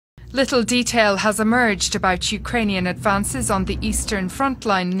Little detail has emerged about Ukrainian advances on the eastern front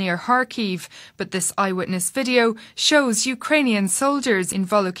line near Kharkiv, but this eyewitness video shows Ukrainian soldiers in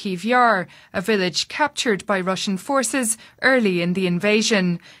Volokhiv Yar, a village captured by Russian forces early in the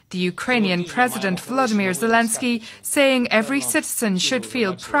invasion. The Ukrainian President Volodymyr Zelensky saying every citizen should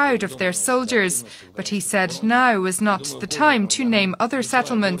feel proud of their soldiers, but he said now is not the time to name other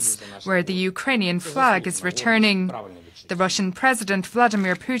settlements where the Ukrainian flag is returning. The Russian President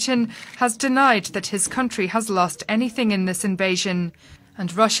Vladimir Putin has denied that his country has lost anything in this invasion.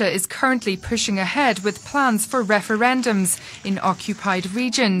 And Russia is currently pushing ahead with plans for referendums in occupied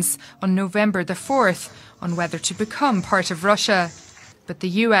regions on November the 4th on whether to become part of Russia. But the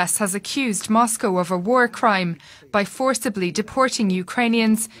US has accused Moscow of a war crime by forcibly deporting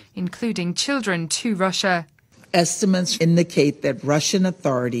Ukrainians, including children, to Russia. Estimates indicate that Russian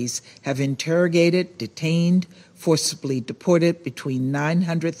authorities have interrogated, detained, forcibly deported between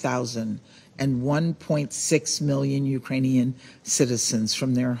 900,000 and 1.6 million Ukrainian citizens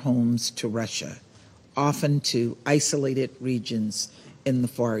from their homes to Russia, often to isolated regions in the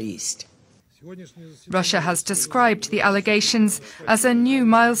Far East. Russia has described the allegations as a new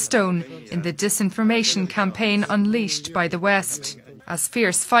milestone in the disinformation campaign unleashed by the West. As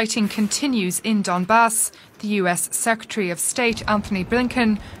fierce fighting continues in Donbas, the US Secretary of State Antony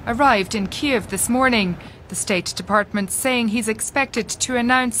Blinken arrived in Kyiv this morning, the State Department saying he's expected to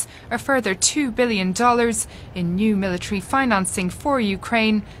announce a further $2 billion in new military financing for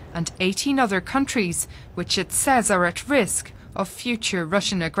Ukraine and 18 other countries, which it says are at risk of future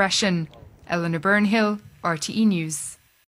Russian aggression. Eleanor Burnhill, RTE News.